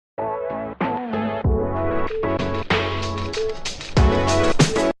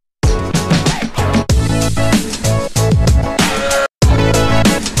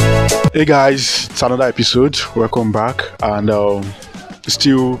Hey guys, it's another episode. Welcome back, and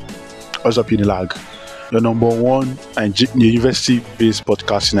still us up in the lag, your number one and university-based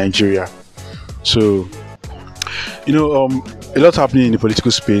podcast in Nigeria. So, a lot happening in the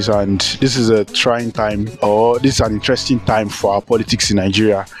political space, and this is a trying time, or this is an interesting time for our politics in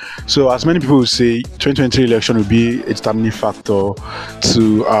Nigeria. So, as many people will say, 2023 election will be a determining factor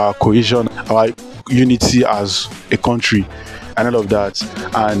to our cohesion, our unity as a country, and all of that.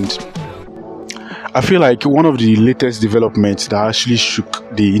 And I feel like one of the latest developments that actually shook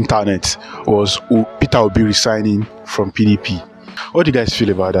the internet was Peter Obi resigning from PDP. What do you guys feel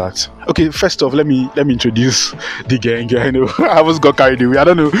about that? Okay, first off, let me introduce the gang. I know I almost got carried away. I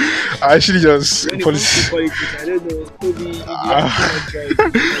don't know. I actually just politics. I don't know.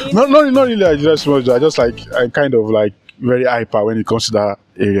 Tobi, not really. I just much. I'm kind of like very hyper when it comes to that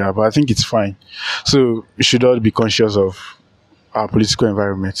area, but I think it's fine. So we should all be conscious of our political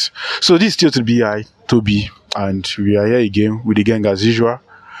environment. So this is still to be Tobi, and we are here again with the gang as usual.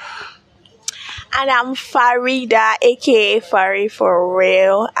 And I'm Fareedah, aka Fari for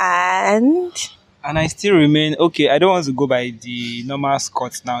real, and I still remain okay. I don't want to go by the normal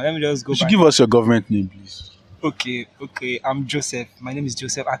Scots now. Let me just go. You should give us your government name, please. Okay. I'm Joseph. My name is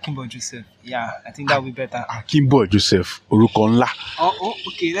Joseph Akimbo Joseph. Yeah, I think that will be better. Akimbo Joseph Orukonla. Oh,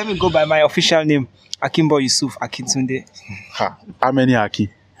 okay. Let me go by my official name, Akimbo Yusuf Akintunde. How many Aki?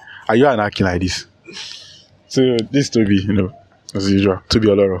 Are you an Aki like this? So this Tobi, as usual, Tobi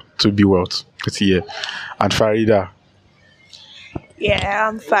Oloro, Tobi Wealth, it's here, and Fareedah. yeah,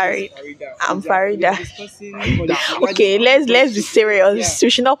 I'm Fareedah. Okay, let's be serious. We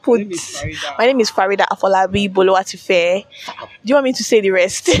should not put. My name is Fareedah Afolabi Boluwatife. Do you want me to say the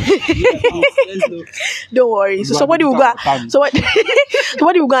rest? Don't worry. So somebody will go.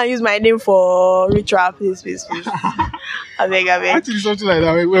 Somebody will go and use my name for ritual. Please. I beg. Actually, something like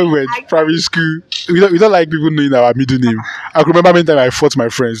that when we were in primary school, we don't like people knowing our middle name. I can remember many times I fought my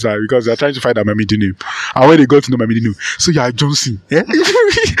friends because they are trying to find out my middle name, and when they got to know my middle name, so you are Johnson. Yeah?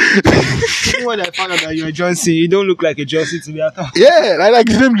 When I found out that you are Johnson, you don't look like a Johnson to me at all. Yeah, like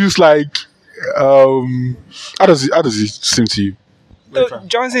his name looks like. How does it seem to you? So,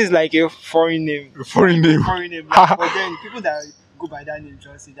 Johnson is like a foreign name. Foreign name. But then people that go by that name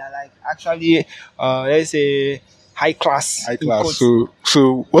Johnson, they're like actually, let's say, high class. High class.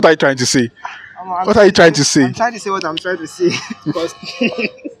 So what are you trying to say? What are you trying to say? I'm trying to say what I'm trying to say. Because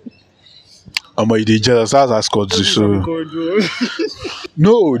you did jealous as I scored you. So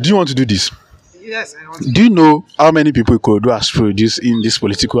no, do you want to do this? Yes, I want to. Do you know how many people could do as produce in this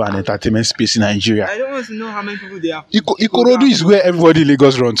political and entertainment space in Nigeria? I don't want to know how many people they are. Ikorodu is where everybody in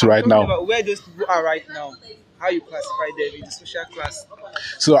Lagos run to right now. About where those people are right now. How you classify them in the social class?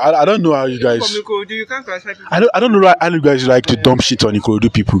 So I don't know how you guys. From Ikorodu, you can't classify people. I don't know how you guys like to dump shit on Ikorodu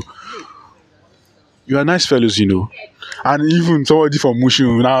people. You are nice fellows, and even somebody from Mushin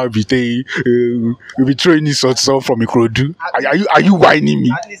will now be will be throwing this sort of stuff from Ikorodu. Are you whining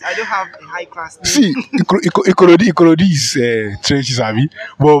me? At least I don't have a high class name. See, Ikorodu is trenches, Abi,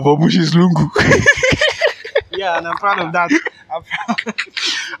 but Mushin is Lungu. Yeah, and I'm proud of that.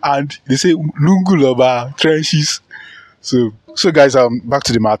 And they say Lungu Loba trenches. So guys, back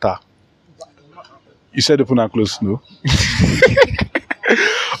to the matter. You said open and close, no?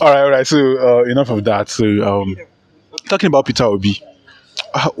 All right. So enough of that. So talking about Peter Obi,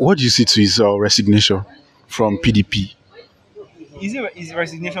 what do you see to his resignation from PDP? Is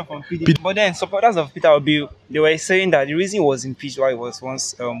resignation from PDP? But then supporters of Peter Obi, they were saying that the reason he was impeached while he was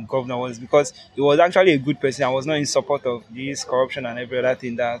once governor was because he was actually a good person and was not in support of this corruption and every other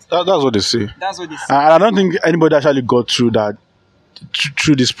thing. That's what they say. That's what they say. I don't think anybody actually got through that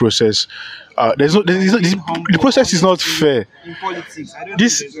through this process. The process is not fair. In politics, I don't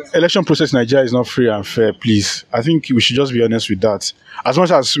this election process in Nigeria is not free and fair. Please, I think we should just be honest with that. As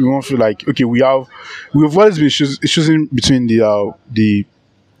much as we won't feel like we've always been choosing between the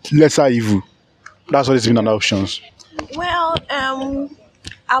lesser evil. That's always been an options. Well,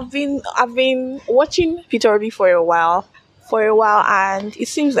 I've been watching Peter Obi for a while, and it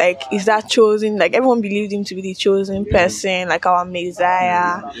seems like he's that chosen. Like everyone believed him to be the chosen person, like our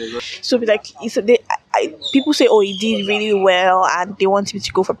Messiah. So, like, people say, "Oh, he did really well," and they want him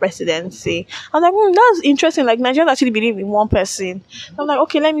to go for presidency. I'm like, that's interesting. Like Nigerians actually believe in one person. I'm like,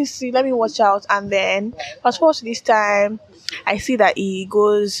 okay, let me see, let me watch out, and then fast forward to this time. I see that he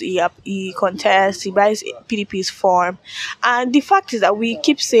contests, he buys PDP's form. And the fact is that we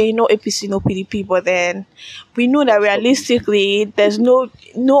keep saying no APC, no PDP, but then we know that realistically, there's no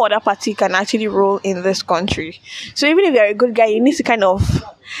other party can actually rule in this country. So even if you're a good guy, you need to kind of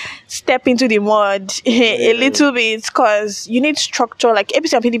step into the mud a little bit, because you need structure. Like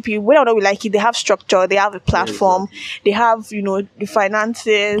APC and PDP, whether or not we like it, they have structure, they have a platform, they have, the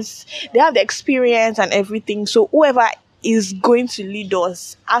finances, they have the experience and everything. So whoever is going to lead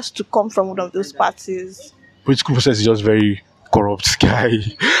us has to come from one of those parties. Political process is just very corrupt, guy.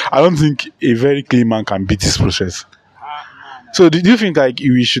 I don't think a very clean man can beat this process. So do you think like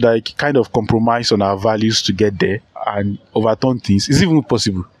we should like kind of compromise on our values to get there and overturn things? Is it even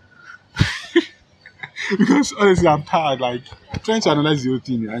possible? Because honestly, I'm tired, like trying to analyze the whole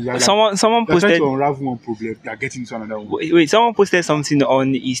thing, and you're like, Someone you're posted. trying to unravel one problem, you're getting to another one. Wait, someone posted something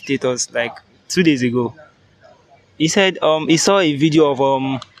on his status like 2 days ago. He said he saw a video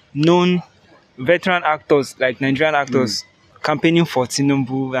of known veteran actors, like Nigerian actors, campaigning for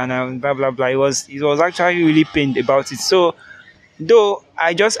Tinubu and blah blah blah. He was actually really pained about it. So though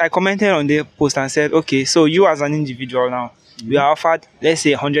I commented on the post and said, okay, so you as an individual now, you are offered, let's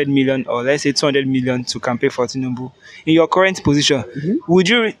say 100 million or let's say 200 million to campaign for Tinubu. In your current position, would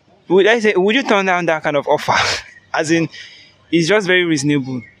you turn down that kind of offer? As in, it's just very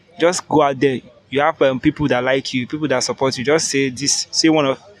reasonable. Just go out there. You have people that like you, people that support you. Just say one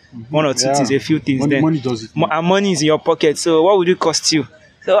or two things, a few things. Money does it. And money is in your pocket. So what would it cost you?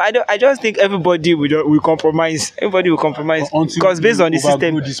 So I just think everybody will compromise. Everybody will compromise because based on the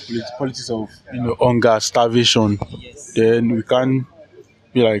system. This politics of hunger, starvation, then we can't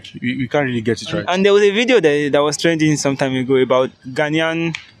be like we can't really get it right. And there was a video that was trending some time ago about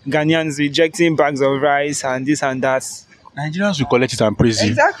Ghanaians rejecting bags of rice and this and that. Nigerians will collect it and praise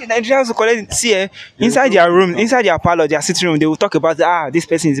you. Exactly, Nigerians will collect it. See, inside their room, inside their parlor, their sitting room, they will talk about this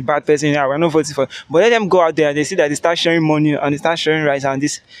person is a bad person. We're not voting for. But let them go out there and they see that they start sharing money and they start sharing rice and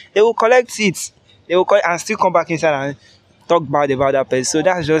this. They will collect it. They will collect and still come back inside and talk bad about that person. So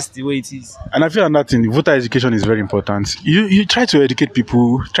that's just the way it is. And I feel another thing, voter education is very important. You try to educate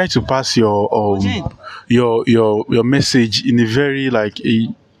people, try to pass your message in a very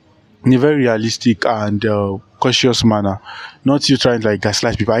realistic and cautious manner, not you trying to like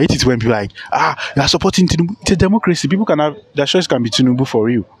gaslight people. I hate it when people like, you are supporting Tinubu. It's a democracy. People can have their choice, can be Tinubu for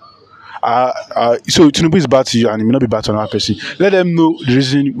you. So Tinubu is bad to you and it may not be bad to another person. Let them know the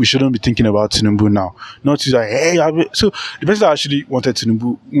reason we shouldn't be thinking about Tinubu now. Not to like, so the person that actually wanted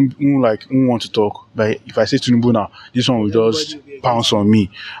Tinubu won't want to talk. But if I say Tinubu now, this one will just pounce on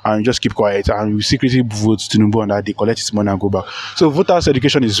me and just keep quiet and we secretly vote Tinubu and that they collect his money and go back. So voters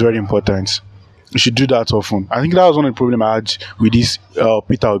education is very important. We should do that often. I think that was one of the problems I had with these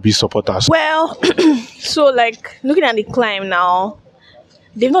Peter Obi supporters. Well, so like looking at the climb now,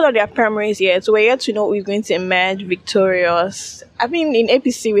 they've not done their primaries yet, so we're yet to know who's going to emerge victorious. I mean, in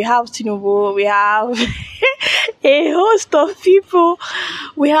APC we have Tinubu, we have a host of people.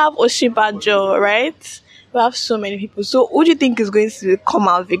 We have Oshibajo, right? We have so many people. So who do you think is going to come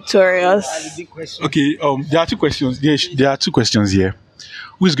out victorious? That's a big question. Okay, there are two questions. There are two questions here.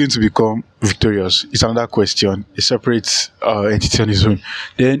 Who is going to become victorious? It's another question. A separate entity on its own.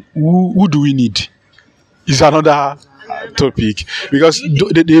 Then who do we need? Is another topic because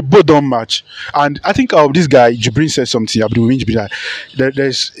they both don't match. And I think this guy Jibrin said something.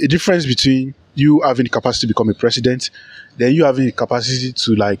 There's a difference between you having the capacity to become a president, then you having the capacity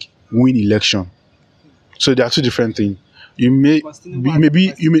to like win election. So there are two different things. You may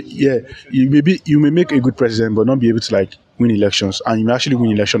make a good president but not be able to like win elections, and you may actually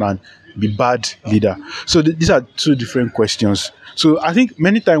win election and be bad leader. So these are two different questions. So I think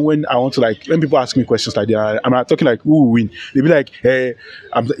many times when people ask me questions like that, I'm not talking like who will win. They'll be like, hey,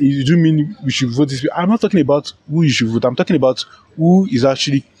 you do mean we should vote this way? I'm not talking about who you should vote. I'm talking about who is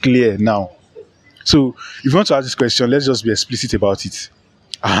actually clear now. So if you want to ask this question, let's just be explicit about it.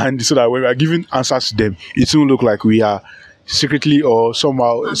 And so that when we are giving answers to them, it won't look like we are secretly or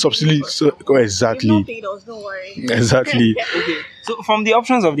somehow subtly. Exactly. Don't worry. Exactly. Okay. So from the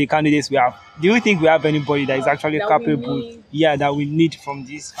options of the candidates we have, do you think we have anybody that is actually capable? That we need from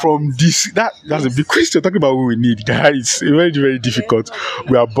this. That's a big question. Talking about who we need, guys, it's very very difficult.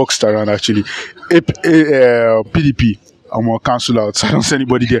 We are boxed around actually. PDP. I'm on council out. I don't see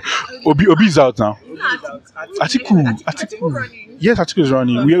anybody there. Obi is out now. Atiku. Yes, Atiku is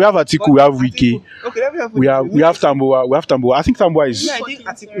running. We have Atiku. We have Wike. Okay, we have Tamboa. I think Tamboa is.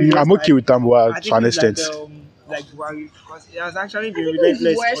 I'm okay with Tamboa to an extent. Like Buhari, because it has actually been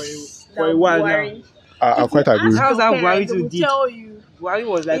relentless for a while now. I quite agree. How's that Buhari to did? Buhari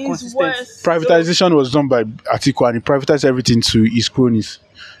was like consistent. Privatization was done by Atiku and he privatized everything to his cronies.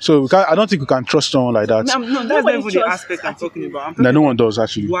 So I don't think we can trust someone like that. No, that's not even the aspect I'm talking about. No one does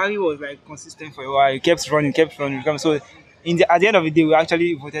actually. Buhari was like consistent for a while. He kept running. So at the end of the day, we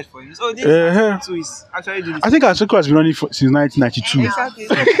actually voted for him. So this too is actually doing I think Asoko has been running since 1992. exactly.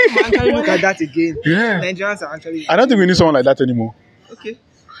 So we actually look at that again. Yeah. Nigerians are actually. I don't think we need someone like that anymore. Okay.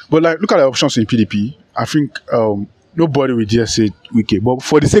 But like, look at the options in PDP. I think nobody will just say Wike. But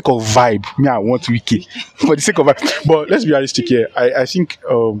for the sake of vibe, me, I want Wike. For the sake of vibe. But let's be realistic here. I think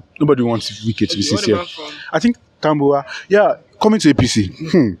nobody wants Wike to be What sincere. about from I think Tamboa, coming to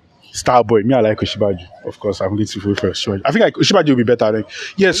APC. Starboy, me, I like Oshibaju. Of course, I'm going to vote for Oshibaju. I think like Oshibaju will be better. Like,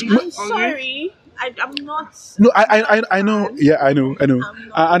 yes. I'm sorry. I'm not. No, I know. Yeah, I know.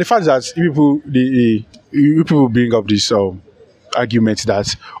 And the fact that you people bring up this argument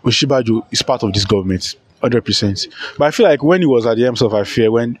that Oshibaju is part of this government, 100%. But I feel like when he was at the helm of affair,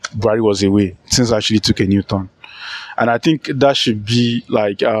 when Buhari was away, things actually took a new turn. And I think that should be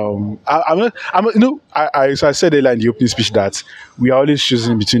like so I said earlier in the opening speech that we are always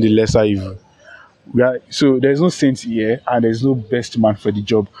choosing between the lesser evil. So there's no saint here and there's no best man for the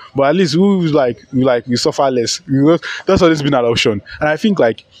job. But at least we suffer less. That's always been an option. And I think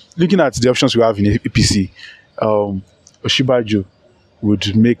like looking at the options we have in APC, Oshibaju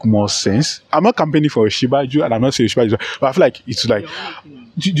would make more sense. I'm not campaigning for Oshibaju and I'm not saying Oshibaju, but I feel like it's like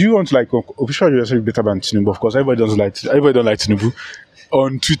do you want to like Oshibaju is better than Tinubu? Of course, everybody don't like Tinubu.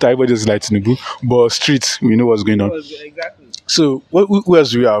 On Twitter, everybody doesn't like Tinubu, but streets, we know what's going on. exactly. So who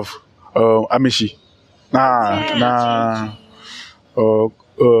else do we have? Amechi.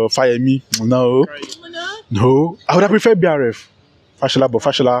 Fayemi. No. I would have preferred BRF. Fashola, but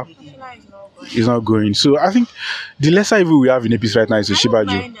Fashola is not going. So I think the lesser evil we have in APC right now is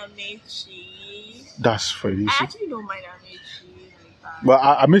Oshibaju. That's for you. I actually don't mind Amechi like that. But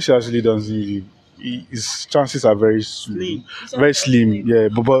Amechi actually doesn't really. His chances are very slim. Very slim. Yeah,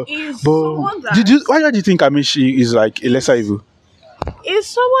 but why do you think Amechi is like a lesser evil? It's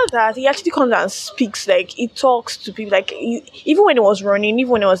someone that he actually comes and speaks, like he talks to people, like even when he was running,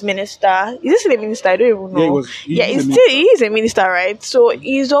 even when he was minister. Is this still a minister? I don't even know. He is a minister, right? So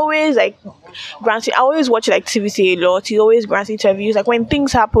he's always like granting. I always watch like TVC a lot. He's always granting interviews. Like when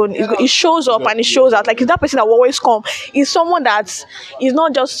things happen, he shows up and he shows out. Like he's that person that will always come. He's someone that is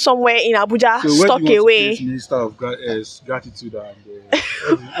not just somewhere in Abuja stuck away. Minister of gratitude and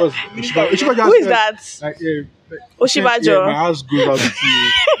Oshibaju. Who is that? Oshibaju. Yeah, my house goes out to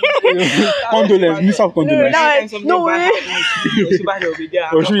you. Condolence, Minister of Condolence. No way.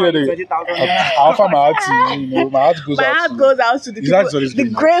 I'll find my heart to you. My heart goes out to the people, the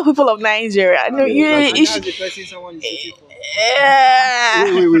great people of Nigeria. No, Wait. This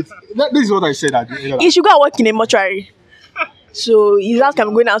is what I said. You should go and work in a mortuary. So he's asking,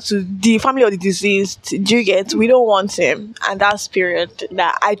 I'm going out to the family of the deceased. Do you get? We don't want him, and that's period.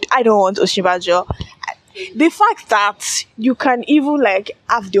 That I don't want Oshibaju. The fact that you can even like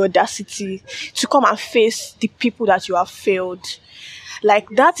have the audacity to come and face the people that you have failed, like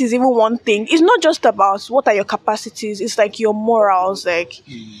that is even one thing. It's not just about what are your capacities, it's like your morals, like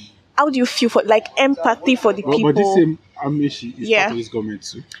how do you feel for like empathy for the people. But this same Amechi is part of this government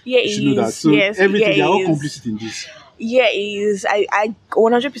too. Yeah, you should know that. So everything, they are all complicit in this. Yeah, it is. I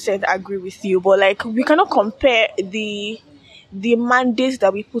 100% agree with you, but like we cannot compare the mandate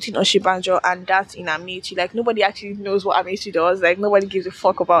that we put in Oshibaju and that in Amechi. Like nobody actually knows what Amechi does. Like nobody gives a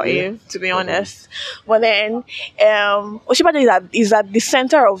fuck about him, to be honest. But then Oshibaju is at the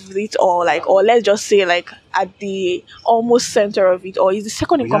center of it all, like, or let's just say like at the almost center of it, or is the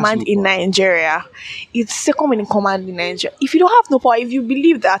second in command in Nigeria. It's second in command in Nigeria. If you don't have no power, if you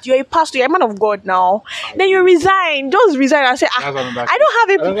believe that you're a pastor, you're a man of God now, then you resign. Just resign and say, I don't have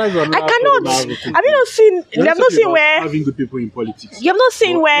a, I cannot. Have you not seen? You have not seen where having good people in politics. You have not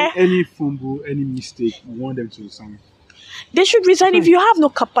seen where any fumble, any mistake, you want them to resign. They should resign if you have no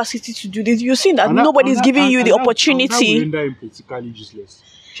capacity to do this. You're seeing that nobody's giving you the opportunity. That will render him politically useless.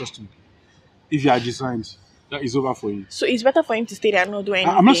 Trust me. If you are designed, that is over for you. So it's better for him to stay there and not do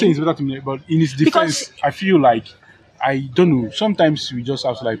anything. I'm not saying it's better to me, but in his defense, I feel like, I don't know, sometimes we just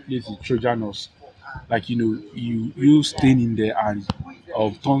have to like play the Trojan horse. Like, you staying in there and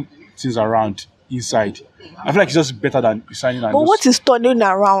turn things around inside. I feel like it's just better than resigning. But what is turning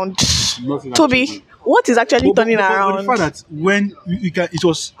around? Tobi, what is actually turning around? But the fact that when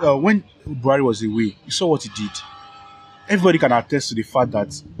when Buhari was away, you saw what he did. Everybody can attest to the fact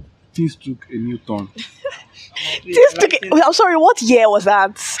that things took a new turn. I'm sorry, what year was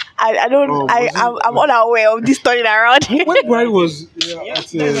that? I'm unaware of this turning around. When Buhari was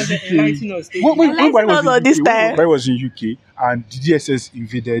Buhari was in UK and the DSS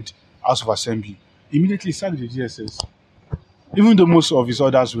invaded House of Assembly, immediately started the DSS. Even though most of his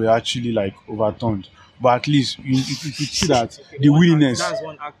orders were actually like overturned, but at least you could see that the willingness. That's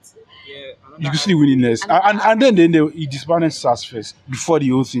one act. Yeah, You could see the willingness, and then he disbanded SARS first before the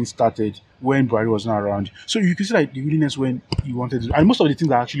whole thing started when Buhari was not around. So you could see like the willingness when he wanted to, and most of the things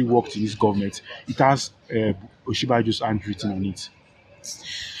that actually worked in this government, it has Oshibajo's handwritten on it.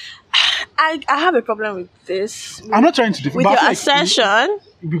 I have a problem with this. I'm not trying to defend With your assertion.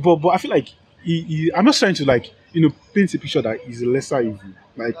 but I feel like I'm not trying to like paint a picture that he's a lesser evil.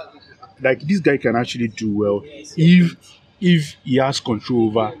 Like this guy can actually do well if he has control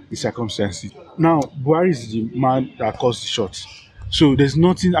over the circumstances. Now Buhari is the man that calls the shots, so there's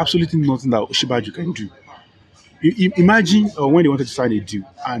absolutely nothing that Oshibajo can do. Imagine when they wanted to sign a deal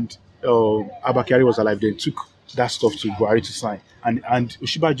and Abba Kyari was alive, then took that stuff to Buhari to sign, and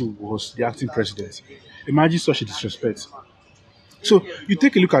Oshibajo was the acting president. Imagine such a disrespect. So you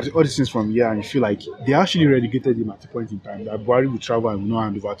take a look at all these things from here and you feel like they actually relegated him at a point in time that Buhari will travel and will not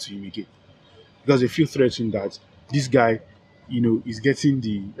hand over to him again. Because they feel threatened that this guy, is getting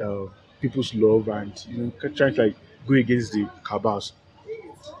the people's love and, trying to like go against the cabals.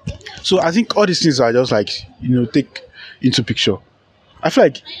 So I think all these things are just like, take into picture. I feel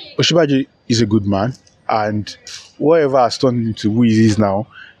like Oshibajo is a good man, and whatever has turned him into who he is now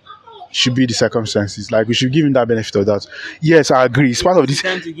should be the circumstances. Like, we should give him that benefit of that. Yes, I agree. It's part of this.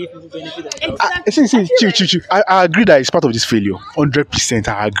 Time to give people benefit of doubt. I agree that it's part of this failure. 100%,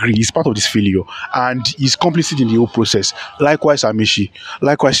 I agree. It's part of this failure, and he's complicit in the whole process. Likewise, Amishi.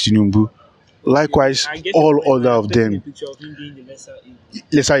 Likewise, Tinubu. Likewise, all other of them.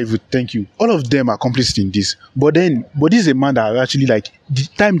 Lesser evil. Thank you. All of them are complicit in this. But this is a man that actually, like, the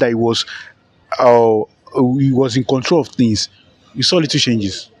time that he was in control of things, we saw little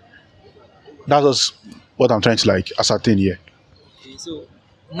changes. That was what I'm trying to like ascertain here. Okay, so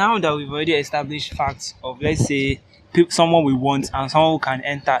now that we've already established facts of, let's say, someone we want and someone who can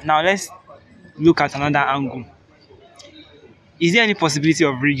enter, now let's look at another angle. Is there any possibility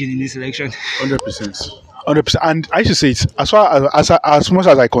of rigging in this election? 100%. 100%. And I should say it, as much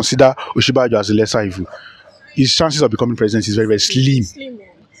as I consider Oshibajo as a lesser evil, his chances of becoming president is very, very slim.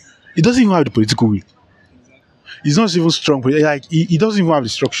 He doesn't even have the political will. He's not even strong. Like, he doesn't even have the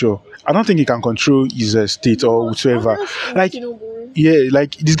structure. I don't think he can control his state or whatsoever. Like, yeah,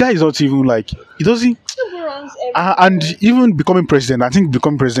 like this guy is not even like, he doesn't. And even becoming president, I think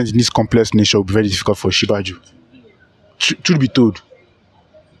becoming president in this complex nature will be very difficult for Oshibajo. Truth be told,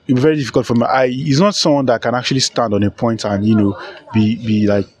 it'll be very difficult for me. He's not someone that can actually stand on a point and be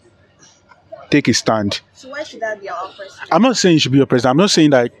like take a stand. So why should that be our president? I'm not saying he should be your president. I'm not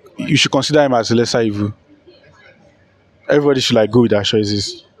saying that you should consider him as a lesser evil. Everybody should like go with their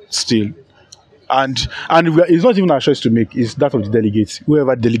choices still, and it's not even our choice to make. It's that of the delegates.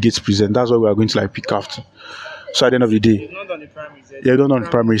 Whoever delegates present, that's what we are going to like pick after. So at the end of the day, We've not done the primaries yet. yeah, don't on the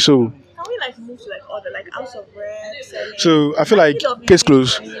primary. So Can we like move to like other like House of Reps? so I feel like case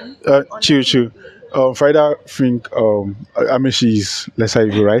closed. Chill. Fareedah think Amishi is lesser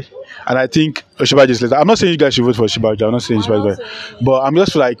evil, right? And I think Oshibajo is lesser. I'm not saying you guys should vote for Oshibajo. I'm not saying Oshibajo, but I'm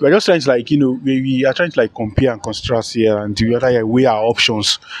just like we're just trying to like we are trying to like compare and contrast here and the other here weigh our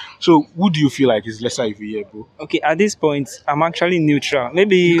options. So who do you feel like is lesser evil here, bro? Okay, at this point, I'm actually neutral.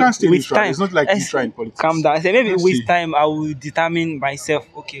 Maybe You can't stay with neutral. time, It's not like I neutral say- in politics. Calm down. I say maybe Let's with see. time, I will determine myself.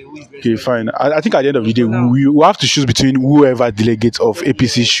 Okay, who is less Okay, likely. fine. I think at the end of the day, Now- we have to choose between whoever delegate of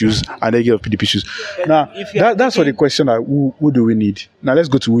APC shoes and delegate of PDP shoes. Now, if you are that's for the question. Who do we need? Now, let's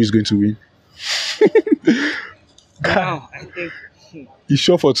go to who is going to win. Now, I think You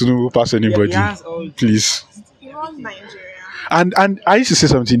sure for Tinubu pass anybody? he has all. Please. He runs Nigeria. And I used to say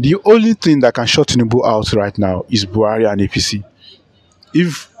something. The only thing that can shut Tinubu out right now is Buhari and APC.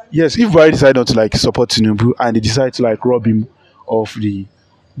 If Buhari decide not to like support Tinubu and they decide to like rob him of the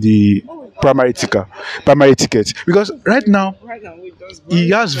primary ticket, because right now Right now, wait, does he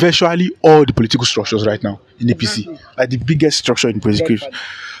has virtually all the political structures right now in APC, like the biggest structure in political.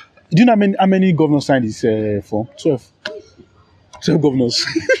 Do you know how many governors signed this form? 12 governors.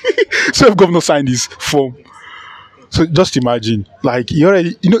 12 governors signed this form. So just imagine, like you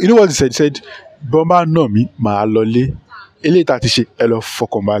already, you know what he said? He said, "Boma no mi ma lole, ele tati se elo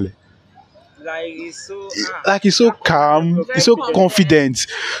fokonbale." like it's so Like he's so calm, he's so confident.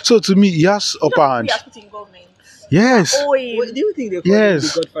 So to me, he has upper hand. He has put in government. Yes. Oh, Wait, do you think they call Yes.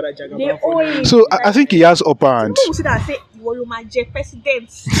 him the Godfather Jagaban they for owe him. So I think he has upper hand, People will sit there and say, "You my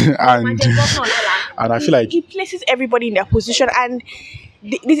president." and and I feel like he places everybody in their position, and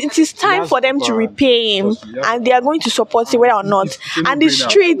it is time for them to repay him, and they are going to support him whether or not. And the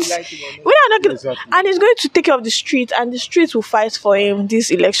streets, whether or not, and he's going to take care of the streets, and the streets will fight for him. These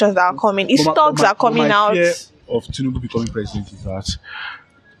elections that are coming, his thugs are coming out. Fear of Tinubu becoming president is that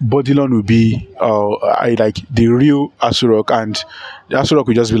Bodilon will be like the real Asurok, and the Asurok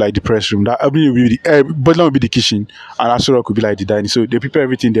will just be like the press room. That I mean, will be Bodilon will be the kitchen, and Asurok will be like the dining. So they prepare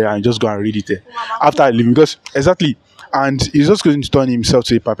everything there and just go and read it there after leaving. Because exactly, and he's just going to turn himself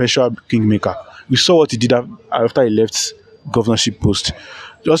to a perpetual kingmaker. We saw what he did after he left governorship post.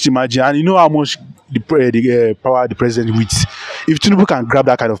 Just imagine, and you know how much the power the president with. If Tinubu can grab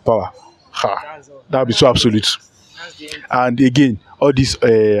that kind of power, that would be so absolute. And again, all this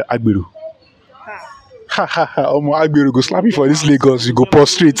Agberu. Ha ha ha! Agberu go slap me for this Lagos. You go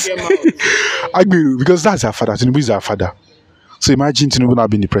prostrate. Agberu, because that's our father. Tinubu is our father. So imagine Tinubu not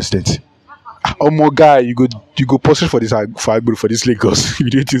being the president. Guy, you go prostrate for this for Agberu for this Lagos. The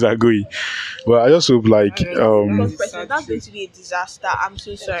way things are going. But I just hope like that's going to be a disaster. I'm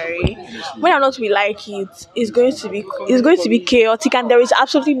so sorry. When I'm not to be like it, it's going to be chaotic, and there is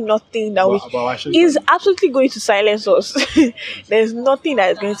absolutely nothing that is absolutely going to silence us. There's nothing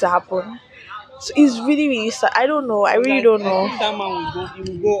that is going to happen. So it's really, really sad. I don't know. I really don't know. That man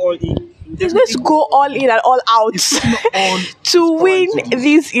will go all in. He's going to go all in and all out to win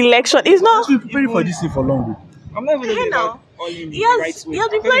this election. It's not. We've been preparing for this thing for long. I'm not even now. He has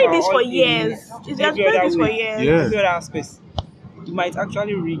been playing this for years. He has been playing this for years. Yeah. He might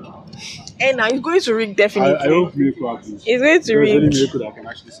actually rig. And now he's going to rig definitely. I hope miracle happens. He's going to rig. There's only miracle that I can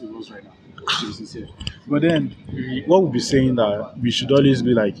actually see us right now. To be sincere. But then, what we'll be saying that we should always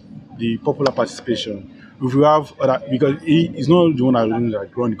be like the popular participation. If we have other, because he is not the one that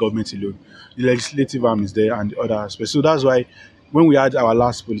run the government alone. The legislative arm is there and the other aspects. So that's why when we had our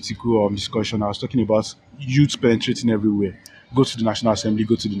last political discussion, I was talking about youth penetrating everywhere. Go to the National Assembly,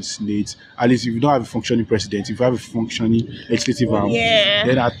 go to the Senate. At least if you don't have a functioning president, if you have a functioning legislative arm,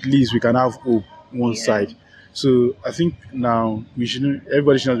 then at least we can have hope one side. So I think now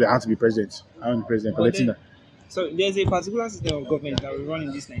everybody should not be have to be president. I am the president, collecting that. So there's a particular system of government that we run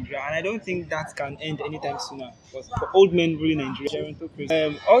in this Nigeria, and I don't think that can end anytime sooner. Because for old men ruling Nigeria,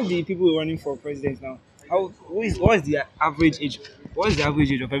 all the people running for president now, what is the average age? What is the average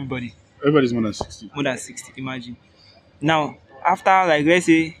age of everybody? Everybody's more than 60. More than 60. Imagine. Now, after like let's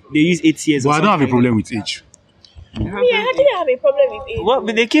say they use 8 years. But I don't have a problem with age. Yeah, how do you have a problem with age? Well,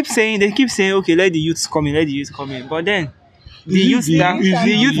 but they keep saying, okay, let the youths come in, But then the youth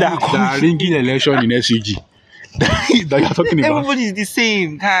that are ringing election in SUG. That you're talking about. Everybody is the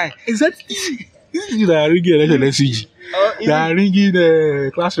same, guy. Is that you that are ringing election in SUG? They are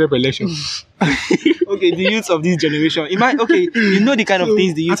ringing class rep election. Okay, the youth of this generation. You know the kind of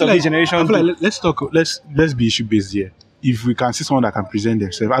things the youth of this generation do. Like, let's be issue based here. If we can see someone that can present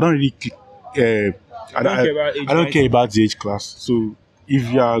themselves, I don't really I don't care about the age class. So if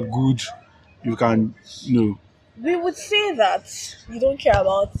you are good, you can We would say that you don't care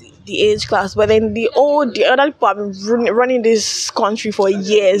about the age class, but then the other people have been running this country for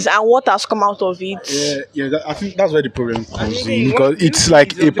years, and what has come out of it? I think that's where the problem comes in, because it's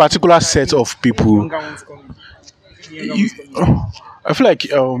like a particular set of people. I feel like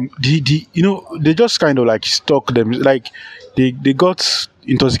they just kind of like stuck them, like they got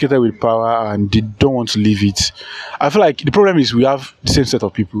intoxicated with power and they don't want to leave it. I feel like the problem is we have the same set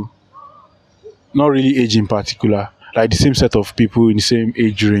of people. Not really age in particular, like the same set of people in the same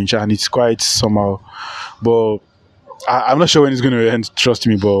age range, and it's quite somehow. But I'm not sure when it's going to end, trust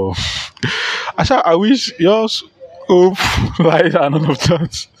me. But I wish yours hope, light, and all of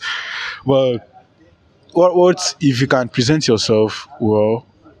that. But what if you can present yourself well?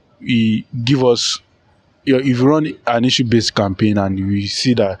 You give us. If you run an issue-based campaign and we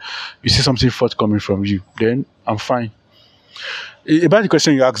see something forthcoming from you, then I'm fine. About the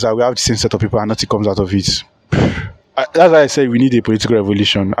question you asked, that we have the same set of people and nothing comes out of it. That's why I say we need a political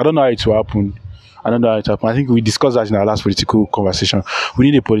revolution. I don't know how it will happen. I think we discussed that in our last political conversation. We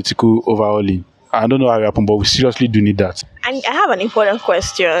need a political overhauling. I don't know how it will happen, but we seriously do need that. And I have an important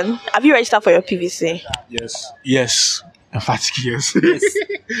question. Have you registered for your PVC? Yes. Emphatic yes. Is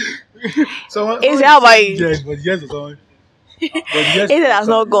it how about you? Yes, but yes is on. Is it has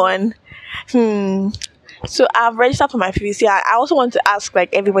not gone? So I've registered for my PVC. I also want to ask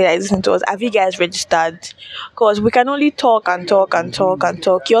like everybody that is listening to us, have you guys registered? Because we can only talk and talk and talk and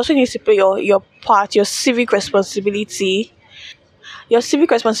talk. You also need to play your part, your civic responsibility. Your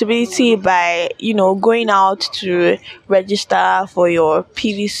civic responsibility by, going out to register for your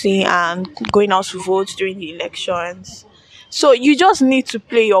PVC and going out to vote during the elections. So you just need to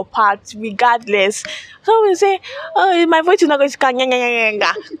play your part regardless. Someone will say, oh, my voice is not going to come.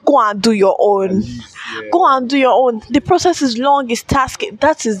 Go and do your own. Go and do your own. The process is long, it's tasky.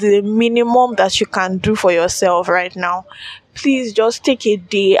 That is the minimum that you can do for yourself right now. please just take a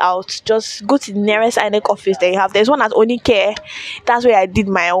day out. Just go to the nearest INEC office that you have. There's one at Onike. That's where I did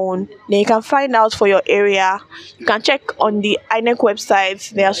my own. Then you can find out for your area. You can check on the INEC website.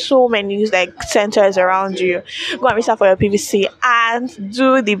 There are so many like centers around you. Go and register for your PVC and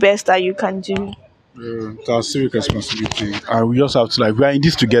do the best that you can do. It's our civic responsibility, and we just have to like we are in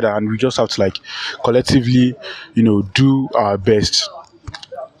this together, and we just have to like collectively, do our best.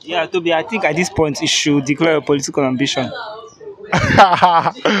 Yeah, Toby, I think at this point you should declare a political ambition.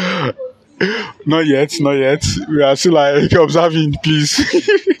 Not yet, not yet. We are still like observing, please.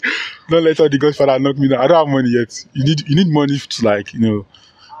 Don't let all the Godfather knock me down. I don't have money yet. You need money to like,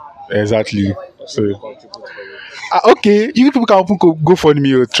 exactly. So okay, you people can open go for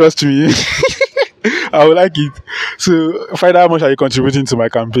me, trust me. I would like it. So find out how much are you contributing to my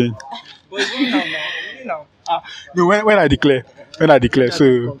campaign. But it's going now. No, when I declare. So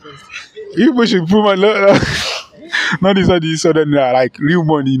you people should put my not this other like real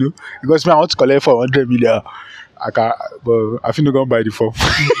money, because me I want to collect for 100 million. I can, but I think they're gonna buy the form.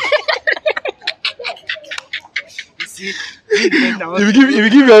 If you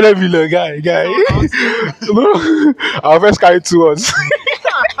give me 100 million, guy, no, I'll first carry 2 ones.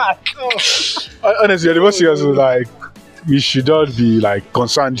 Honestly, the most serious is like we should not be like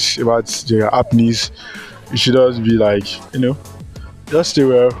concerned about their happenings. We should just be like, just stay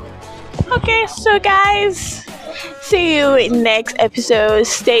well. Okay, so guys, see you in next episode.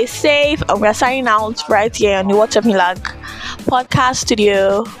 Stay safe, and we're signing out right here on the WhatsApp Milag podcast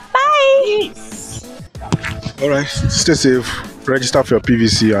studio. Bye. Alright, stay safe. Register for your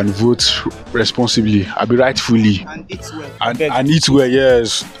PVC and vote responsibly. I'll be rightfully. And eat well. And eat well,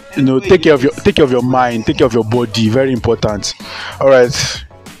 yes. Take care of your mind, take care of your body. Very important. Alright.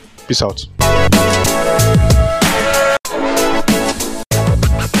 Peace out.